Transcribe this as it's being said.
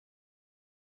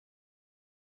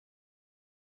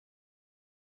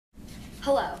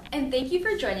Hello, and thank you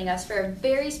for joining us for a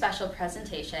very special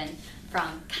presentation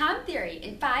from Com Theory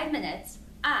in 5 minutes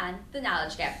on the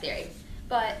knowledge gap theory.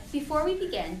 But before we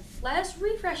begin, let us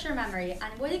refresh our memory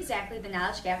on what exactly the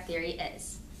knowledge gap theory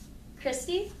is.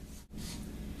 Christy?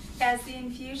 As the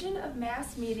infusion of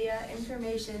mass media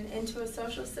information into a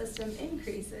social system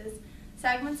increases,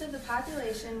 segments of the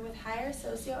population with higher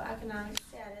socioeconomic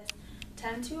status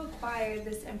tend to acquire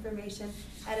this information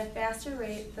at a faster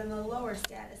rate than the lower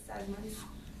status segments,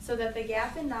 so that the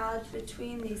gap in knowledge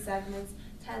between these segments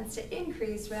tends to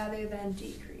increase rather than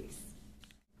decrease.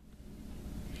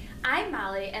 I'm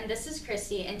Molly, and this is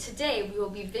Christy, and today we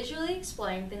will be visually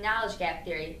exploring the knowledge gap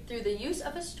theory through the use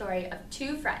of a story of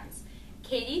two friends,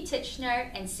 Katie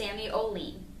Tichenor and Sammy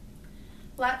Olien.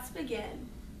 Let's begin.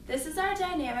 This is our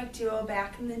dynamic duo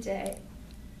back in the day.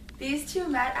 These two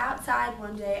met outside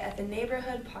one day at the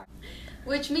neighborhood park.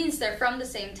 Which means they're from the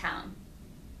same town.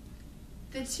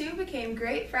 The two became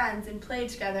great friends and played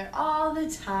together all the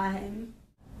time.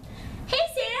 Hey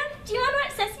Sam, do you want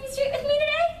to watch Sesame Street with me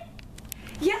today?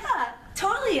 Yeah,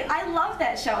 totally. I love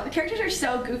that show. The characters are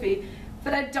so goofy,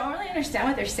 but I don't really understand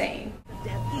what they're saying.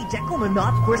 Gentlemen,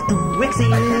 not course to Wixes.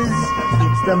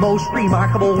 It's the most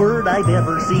remarkable word I've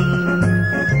ever seen.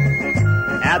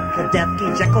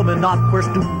 Abcadabky, gentlemen, not course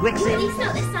to Wixes. You at least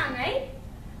know this song, right?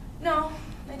 No,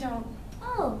 I don't.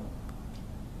 Oh.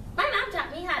 My mom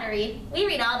taught me how to read. We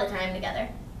read all the time together.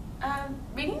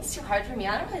 Reading's too hard for me.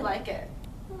 I don't really like it.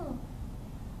 Oh.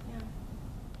 Yeah.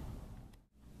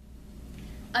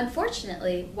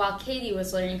 Unfortunately, while Katie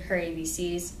was learning her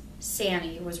ABCs,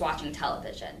 Sammy was watching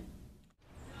television.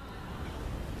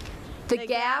 The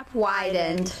gap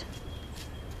widened.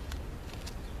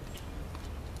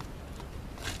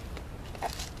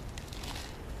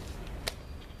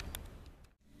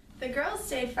 The girls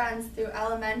stayed friends through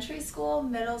elementary school,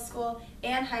 middle school,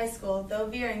 and high school, though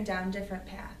veering down different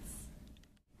paths.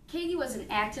 Katie was an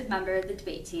active member of the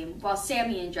debate team, while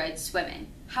Sammy enjoyed swimming.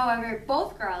 However,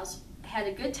 both girls had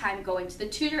a good time going to the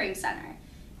tutoring center.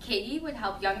 Katie would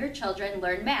help younger children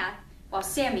learn math, while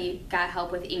Sammy got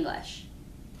help with English.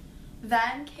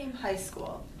 Then came high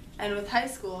school, and with high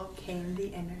school came the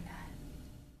internet.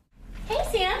 Hey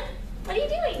Sam, what are you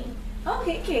doing? Oh,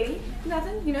 hey, Katie.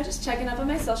 Nothing. Just checking up on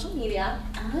my social media.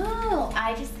 Oh,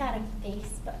 I just got a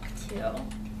Facebook too.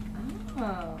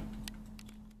 Oh.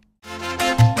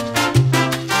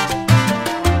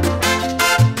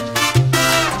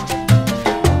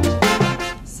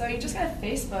 So you just got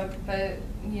Facebook, but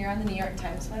you're on the New York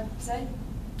Times website?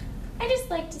 I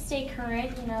just like to stay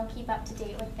current, keep up to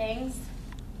date with things.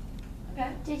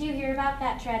 Okay. Did you hear about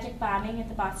that tragic bombing at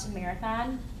the Boston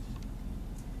Marathon?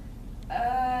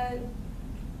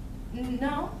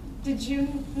 No. Did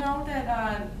you know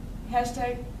that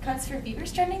hashtag cuts for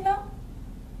beaver's trending though?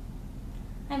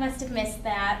 I must have missed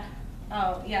that.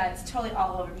 Oh, yeah, it's totally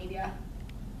all over media.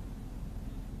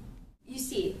 You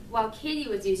see, while Katie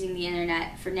was using the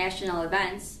internet for national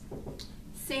events,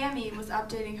 Sammy was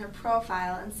updating her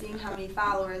profile and seeing how many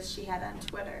followers she had on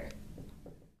Twitter.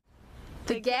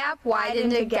 The gap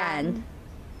widened again.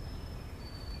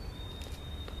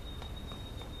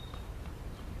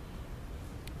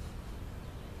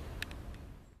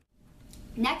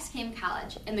 next came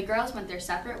college, and the girls went their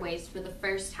separate ways for the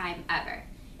first time ever.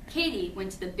 Katie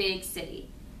went to the big city.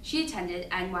 She attended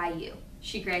NYU.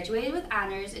 She graduated with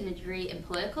honors and a degree in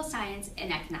political science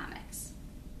and economics.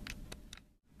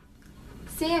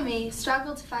 Sammy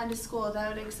struggled to find a school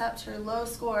that would accept her low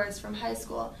scores from high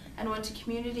school and went to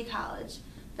community college.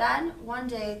 Then, one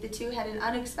day, the two had an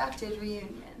unexpected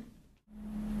reunion.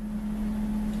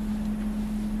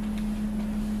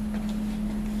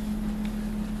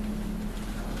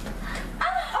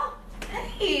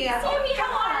 Hey, Sammy,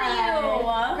 how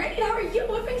are you? Great, how are you?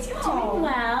 What brings you home? Doing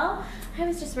well. I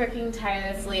was just working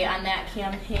tirelessly on that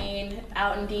campaign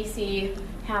out in D.C.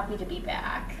 Happy to be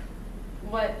back.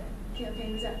 What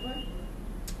campaign is that for?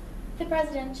 The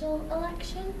presidential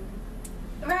election?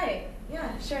 Right,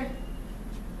 yeah, sure.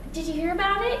 Did you hear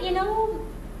about it? You know,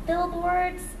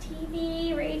 billboards,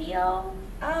 TV, radio?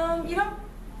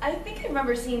 I think I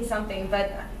remember seeing something,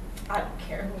 but I don't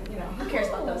care. Who cares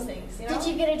about those things, Did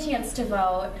you get a chance to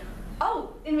vote?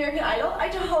 Oh, in American Idol? I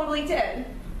totally did.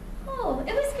 Oh,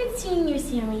 it was good seeing you,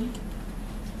 Sammy.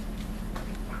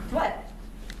 What?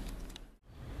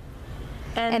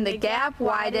 And the gap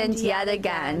widened yet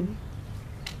again.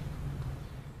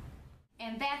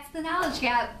 And that's the knowledge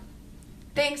gap.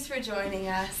 Thanks for joining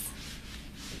us.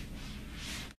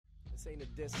 This ain't a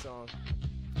diss song.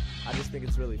 I just think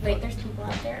it's really fun. Wait, there's people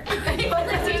out there.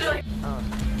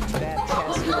 That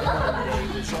test on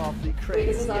Monday was awfully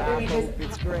crazy. I hope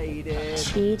it's graded.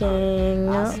 Cheating.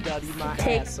 I studied my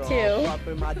Take ass two. off up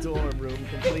in my dorm room,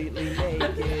 completely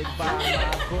naked. Buy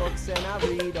my books and I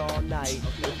read all night.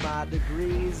 With my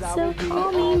degrees, I So will be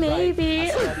call me all right. maybe. I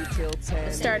study till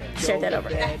 10. Start that over.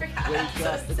 Bed, wake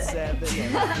up at 7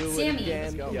 and do it Sammy.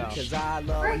 again. Because I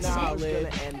love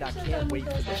knowledge and I can't wait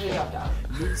for the fall.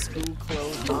 New school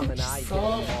clothes, mom and I hit the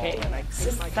mall. And I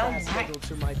take my class schedule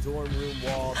to my dorm room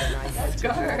wall. Then I head to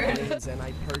Olien and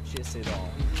I purchase it all.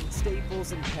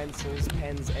 Staples and pencils,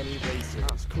 pens and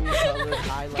erasers. Cool colored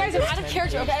highlighters. Guys, I'm out of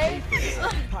character, okay?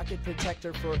 Pocket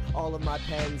protector for all of my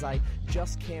pens. I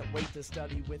just can't wait to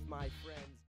study with my friends.